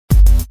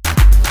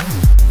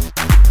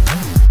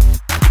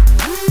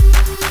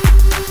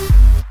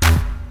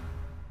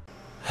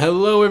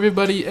Hello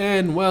everybody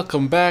and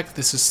welcome back.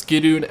 This is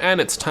Skidoo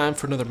and it's time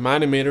for another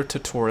Mine-imator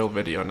tutorial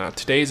video. Now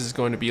today's is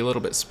going to be a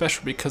little bit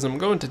special because I'm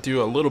going to do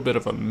a little bit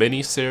of a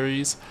mini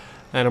series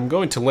and I'm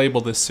going to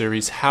label this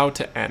series How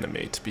to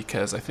Animate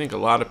because I think a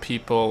lot of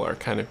people are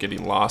kind of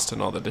getting lost in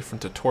all the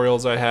different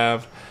tutorials I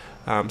have.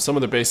 Some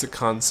of the basic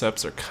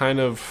concepts are kind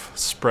of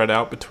spread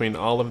out between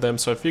all of them,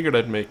 so I figured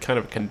I'd make kind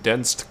of a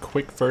condensed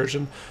quick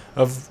version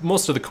of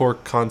most of the core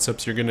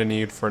concepts you're going to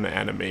need for an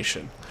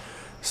animation.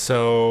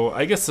 So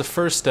I guess the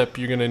first step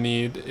you're going to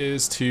need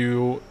is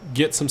to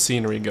get some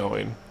scenery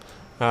going.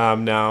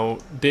 Now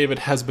David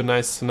has been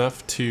nice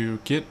enough to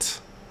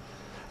get...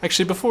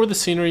 Actually, before the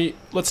scenery,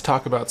 let's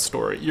talk about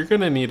story. You're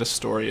going to need a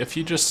story. If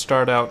you just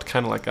start out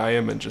kind of like I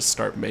am and just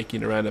start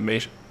making a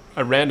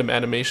random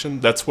animation,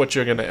 that's what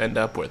you're going to end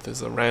up with,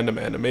 is a random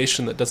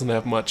animation that doesn't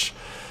have much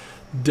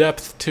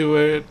depth to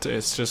it.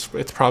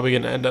 It's probably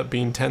going to end up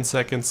being 10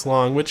 seconds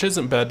long, which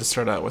isn't bad to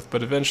start out with,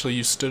 but eventually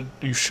you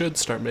should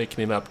start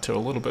making it up to a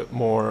little bit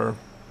more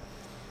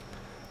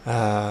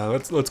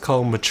let's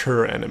call them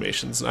mature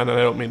animations. And I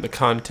don't mean the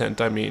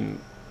content, I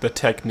mean the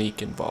technique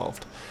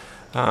involved.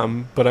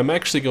 But I'm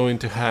actually going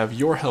to have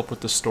your help with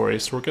the story,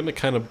 so we're going to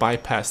kind of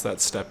bypass that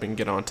step and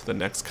get on to the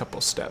next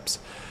couple steps.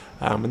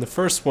 And the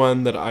first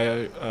one that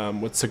I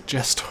would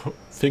suggest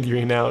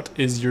figuring out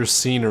is your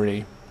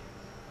scenery.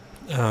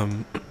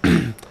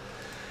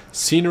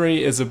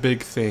 Scenery is a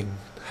big thing.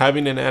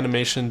 Having an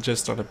animation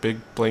just on a big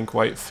blank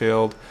white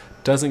field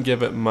doesn't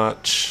give it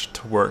much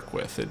to work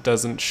with. It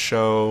doesn't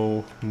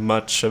show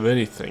much of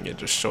anything. It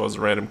just shows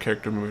a random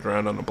character moving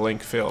around on a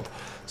blank field.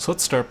 So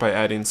let's start by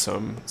adding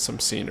some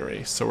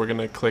scenery. So we're going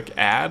to click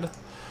Add,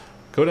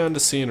 go down to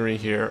Scenery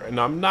here, and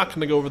I'm not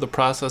going to go over the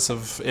process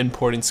of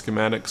importing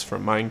schematics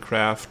from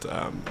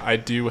Minecraft. I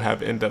do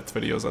have in-depth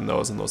videos on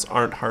those, and those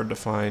aren't hard to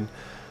find.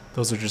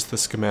 Those are just the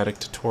schematic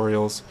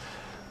tutorials.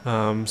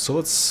 So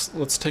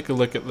let's take a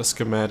look at the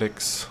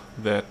schematics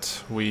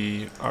that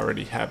we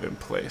already have in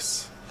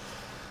place.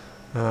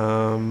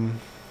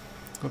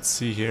 Let's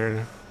see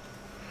here.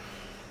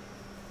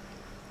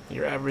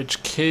 Your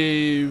average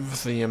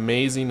cave, the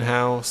amazing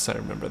house. I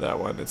remember that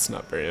one. It's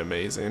not very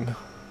amazing.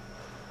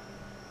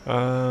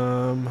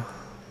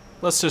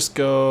 Let's just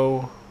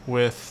go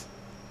with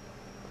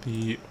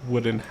the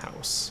wooden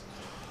house.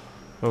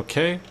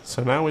 Okay,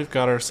 so now we've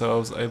got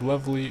ourselves a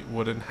lovely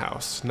wooden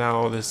house.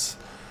 Now this,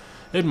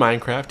 in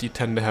Minecraft, you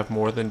tend to have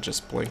more than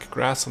just blank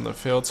grass on the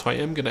field, so I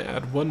am going to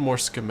add one more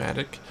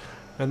schematic,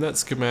 and that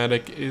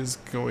schematic is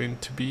going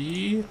to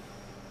be,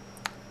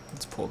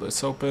 let's pull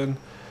this open.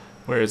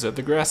 Where is it?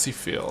 The grassy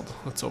field.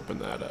 Let's open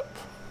that up.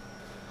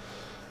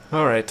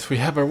 Alright, we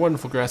have our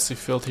wonderful grassy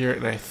field here,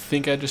 and I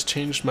think I just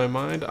changed my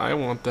mind. I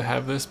want to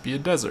have this be a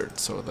desert,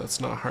 so that's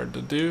not hard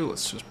to do.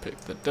 Let's just pick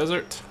the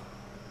desert.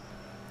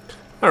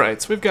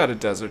 Alright, so we've got a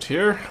desert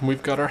here, and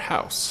we've got our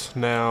house.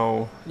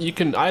 Now, you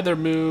can either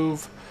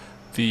move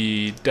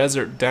the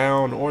desert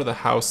down or the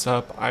house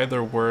up,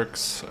 either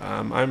works.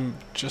 I'm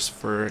just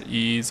for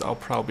ease, I'll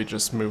probably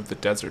just move the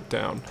desert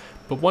down.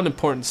 But one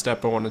important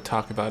step I want to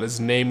talk about is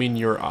naming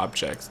your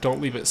objects.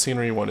 Don't leave it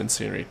Scenery 1 and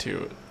Scenery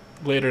 2.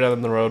 Later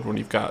down the road, when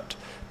you've got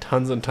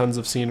tons and tons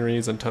of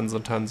sceneries and tons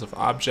of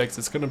objects,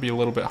 it's going to be a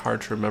little bit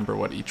hard to remember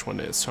what each one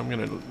is. So I'm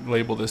going to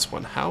label this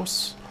one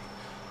House.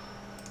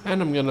 And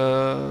I'm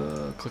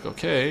gonna click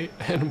OK,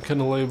 and I'm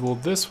gonna label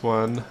this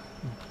one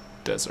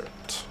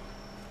Desert.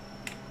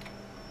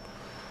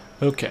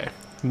 Okay,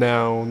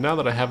 now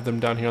that I have them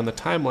down here on the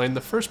timeline,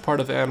 the first part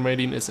of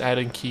animating is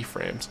adding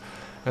keyframes.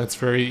 And it's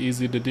very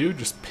easy to do.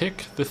 Just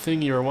pick the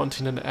thing you are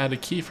wanting to add a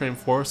keyframe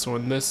for. So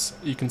in this,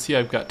 you can see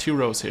I've got two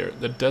rows here,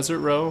 the desert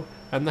row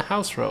and the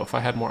house row. If I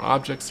had more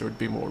objects, there would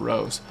be more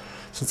rows.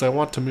 Since I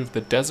want to move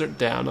the desert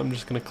down, I'm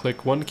just gonna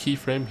click one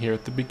keyframe here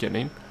at the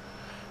beginning.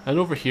 And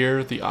over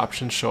here, the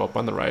options show up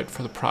on the right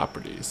for the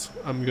properties.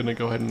 I'm going to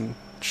go ahead and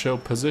show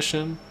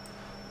position.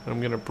 I'm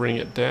going to bring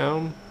it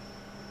down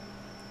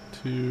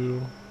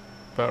to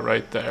about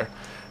right there.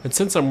 And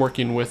since I'm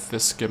working with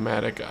this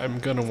schematic, I'm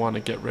going to want to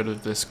get rid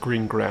of this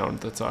green ground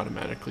that's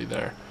automatically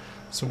there.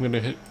 So I'm going to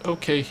hit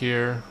OK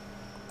here,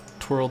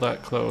 twirl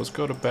that close,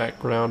 go to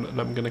background,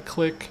 and I'm going to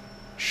click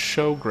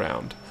show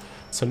ground.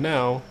 So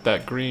now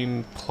that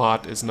green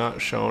plot is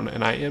not shown,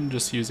 and I am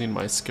just using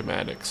my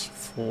schematics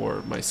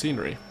for my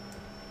scenery.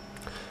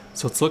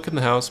 So let's look in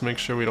the house, make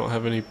sure we don't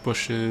have any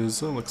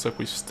bushes. Oh, looks like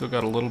we've still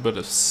got a little bit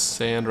of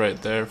sand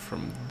right there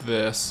from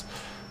this.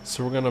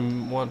 So we're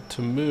gonna want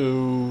to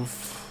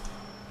move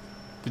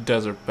the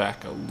desert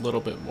back a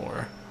little bit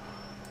more.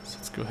 So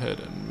let's go ahead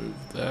and move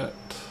that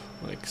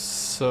like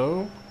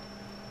so.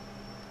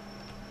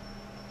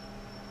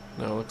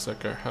 Now it looks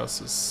like our house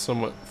is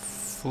somewhat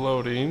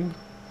floating.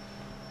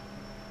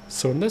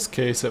 So in this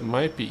case, it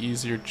might be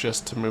easier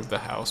just to move the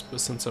house,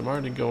 but since I'm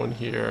already going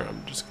here,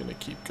 I'm just going to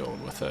keep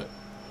going with it.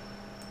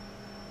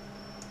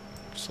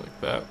 Just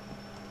like that.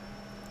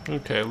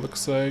 Okay,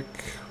 looks like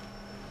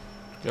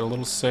got a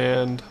little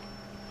sand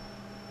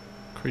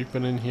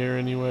creeping in here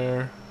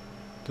anywhere.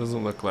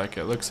 Doesn't look like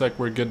it. Looks like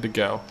we're good to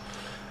go.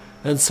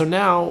 And so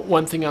now,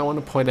 one thing I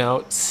want to point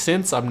out,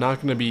 since I'm not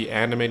going to be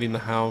animating the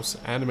house,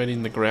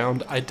 animating the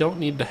ground, I don't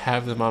need to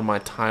have them on my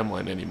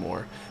timeline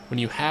anymore. When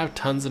you have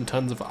tons and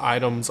tons of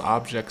items,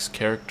 objects,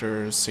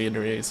 characters,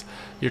 sceneries,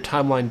 your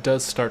timeline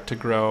does start to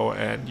grow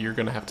and you're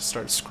going to have to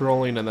start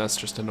scrolling, and that's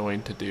just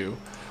annoying to do.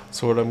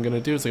 So what I'm going to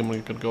do is I'm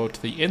going to go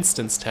to the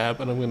Instance tab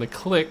and I'm going to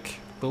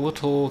click the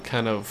little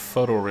kind of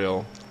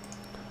photoreal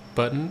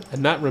button,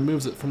 and that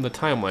removes it from the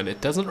timeline. It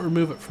doesn't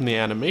remove it from the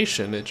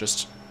animation, it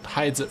just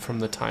hides it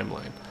from the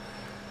timeline.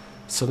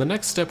 So the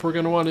next step we're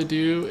going to want to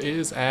do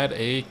is add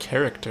a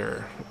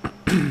character.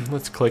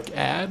 Let's click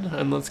add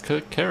and let's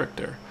click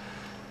character.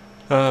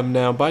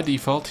 Now by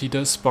default he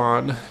does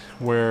spawn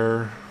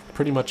where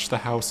pretty much the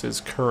house is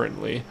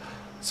currently.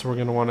 So we're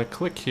going to want to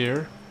click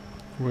here.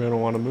 We're going to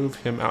want to move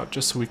him out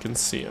just so we can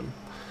see him.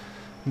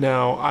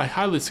 Now I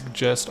highly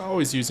suggest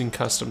always using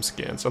custom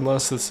scans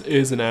unless this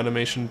is an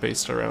animation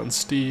based around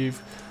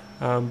Steve.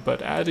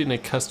 But adding a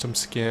custom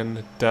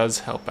skin does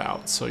help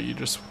out, so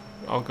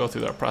I'll go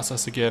through that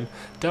process again.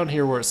 Down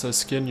here where it says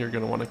skin, you're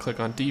going to want to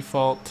click on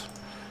default,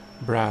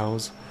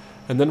 browse,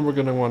 and then we're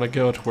going to want to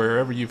go to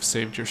wherever you've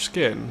saved your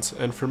skins.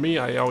 And for me,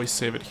 I always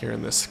save it here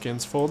in this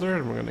skins folder,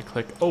 and we're going to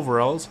click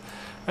overalls,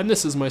 and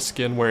this is my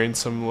skin wearing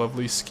some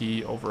lovely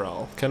ski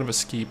overall, kind of a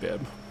ski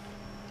bib.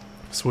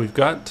 So we've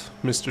got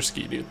Mr.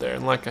 Ski Dude there,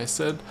 and like I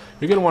said,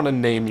 you're going to want to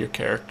name your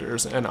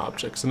characters and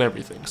objects and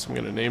everything. So I'm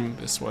going to name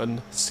this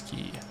one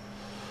Ski.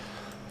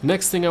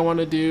 Next thing I want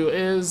to do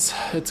is,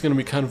 it's going to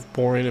be kind of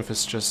boring if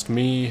it's just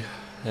me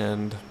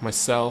and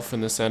myself in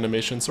this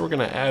animation, so we're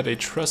going to add a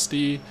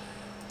trusty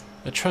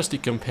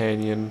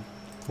companion.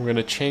 We're going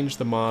to change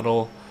the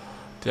model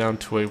down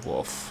to a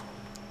wolf.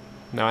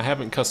 Now I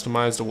haven't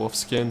customized a wolf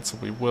skin, so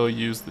we will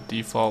use the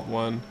default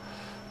one.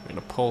 I'm going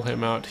to pull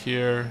him out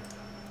here,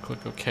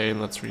 click OK,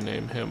 and let's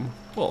rename him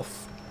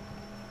Wolf.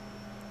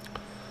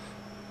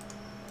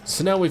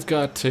 So now we've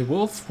got a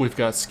wolf, we've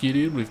got Ski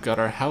Dude, we've got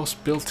our house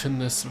built in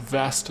this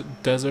vast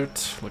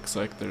desert. Looks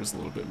like there's a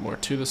little bit more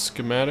to the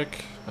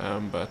schematic,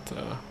 but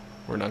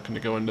we're not going to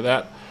go into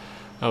that.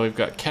 We've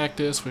got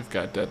cactus, we've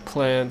got dead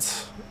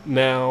plants.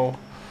 Now,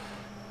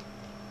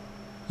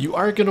 you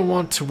are going to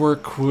want to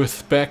work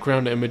with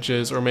background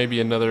images or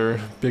maybe another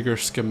bigger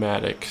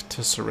schematic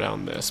to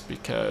surround this,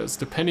 because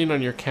depending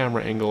on your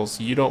camera angles,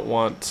 you don't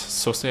want,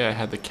 so say I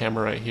had the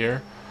camera right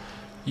here,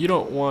 you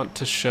don't want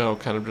to show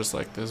kind of just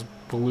like this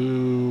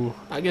blue,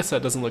 I guess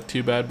that doesn't look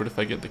too bad, but if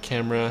I get the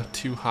camera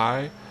too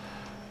high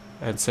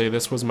and say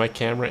this was my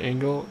camera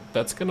angle,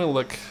 that's gonna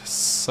look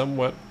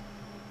somewhat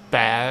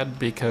bad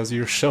because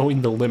you're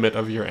showing the limit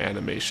of your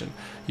animation.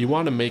 You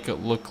want to make it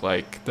look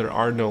like there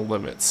are no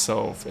limits.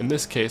 So in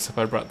this case, if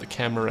I brought the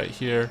camera right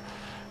here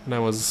and I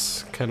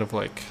was kind of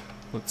like,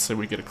 let's say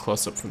we get a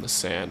close-up from the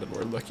sand and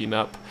we're looking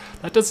up,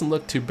 that doesn't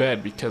look too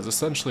bad because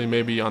essentially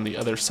maybe on the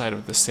other side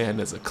of the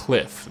sand is a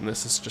cliff and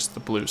this is just the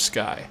blue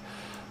sky.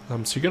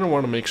 So you're going to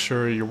want to make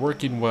sure you're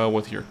working well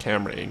with your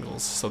camera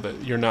angles so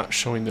that you're not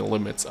showing the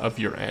limits of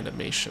your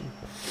animation.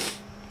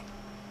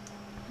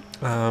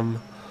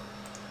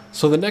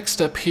 So the next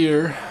step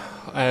here,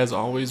 as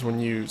always when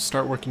you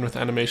start working with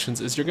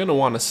animations, is you're going to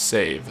want to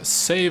save.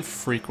 Save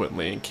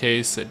frequently in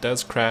case it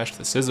does crash.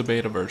 This is a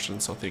beta version,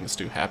 so things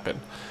do happen.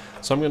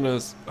 So I'm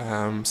going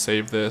to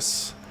save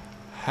this,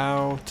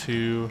 how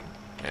to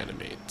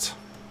animate.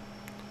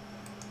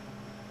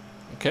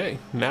 Okay,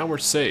 now we're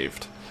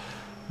saved.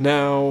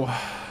 Now,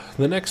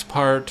 the next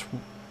part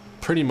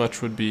pretty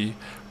much would be,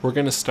 we're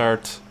going to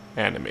start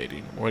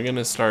animating. We're going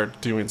to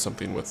start doing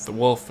something with the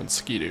wolf and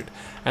Ski Dude,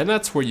 and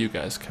that's where you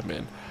guys come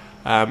in.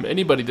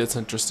 Anybody that's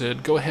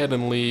interested, go ahead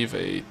and leave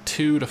a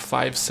 2 to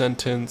 5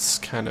 sentence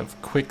kind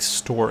of quick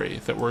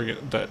story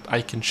that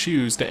I can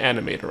choose to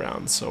animate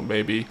around. So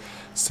maybe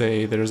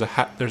say there's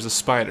a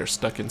spider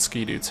stuck in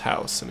Ski Dude's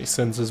house and he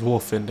sends his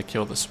wolf in to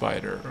kill the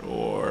spider,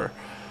 or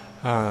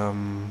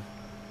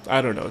I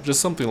don't know,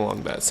 just something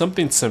along that.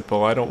 Something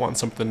simple. I don't want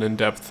something in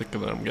depth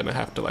that I'm gonna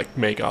have to like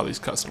make all these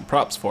custom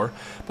props for,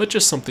 but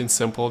just something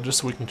simple, just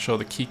so we can show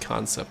the key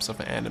concepts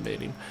of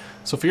animating.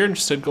 So if you're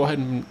interested, go ahead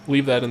and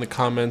leave that in the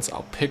comments.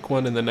 I'll pick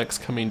one in the next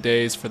coming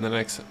days for the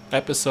next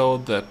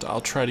episode that I'll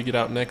try to get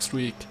out next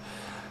week,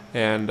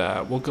 and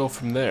we'll go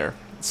from there.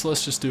 So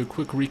let's just do a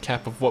quick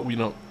recap of what we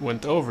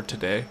went over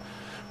today.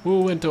 We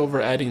went over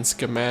adding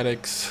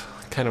schematics,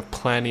 kind of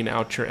planning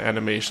out your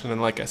animation,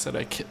 and like I said,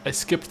 I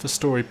skipped the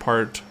story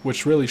part,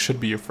 which really should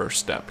be your first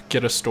step.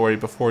 Get a story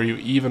before you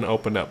even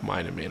open up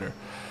Mine-imator.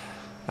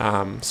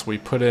 So we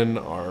put in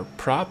our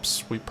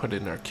props, we put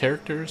in our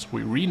characters,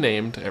 we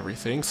renamed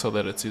everything so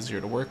that it's easier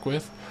to work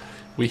with.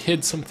 We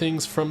hid some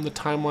things from the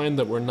timeline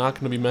that we're not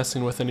going to be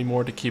messing with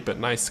anymore to keep it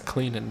nice,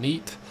 clean, and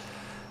neat.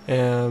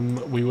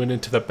 We went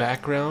into the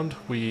background,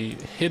 we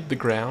hid the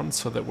ground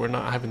so that we're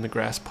not having the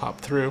grass pop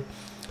through.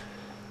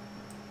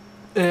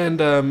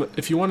 And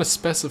if you want to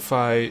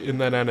specify in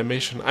that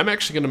animation, I'm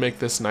actually going to make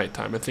this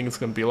nighttime. I think it's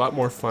going to be a lot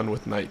more fun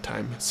with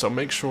nighttime. So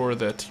make sure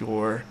that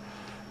your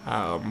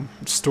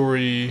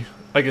story,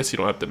 I guess you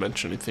don't have to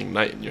mention anything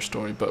night in your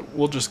story, but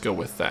we'll just go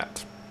with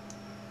that.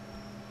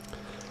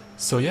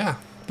 So yeah,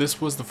 this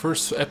was the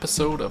first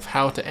episode of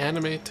How to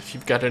Animate. If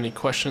you've got any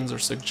questions or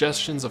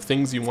suggestions of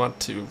things you want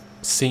to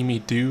see me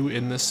do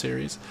in this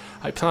series,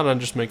 I plan on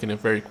just making a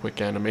very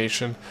quick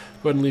animation.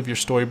 Go ahead and leave your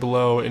story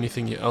below,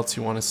 anything else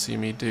you want to see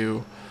me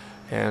do,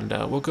 and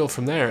we'll go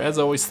from there. As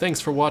always, thanks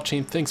for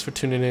watching, thanks for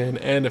tuning in,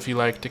 and if you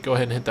liked it, go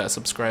ahead and hit that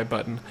subscribe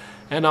button.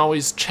 And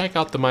always check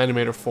out the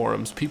Mine-imator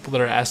forums. People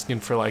that are asking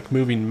for like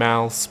moving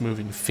mouse,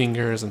 moving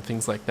fingers, and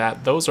things like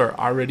that, those are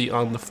already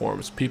on the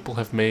forums. People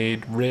have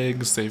made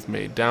rigs, they've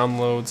made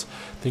downloads,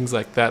 things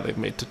like that. They've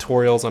made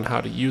tutorials on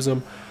how to use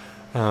them.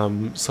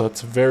 So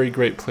it's a very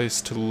great place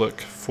to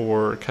look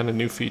for kind of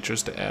new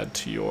features to add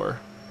to your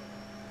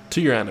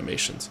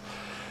animations.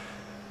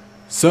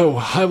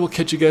 So I will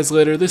catch you guys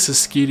later. This is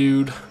Ski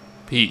Dude.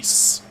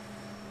 Peace.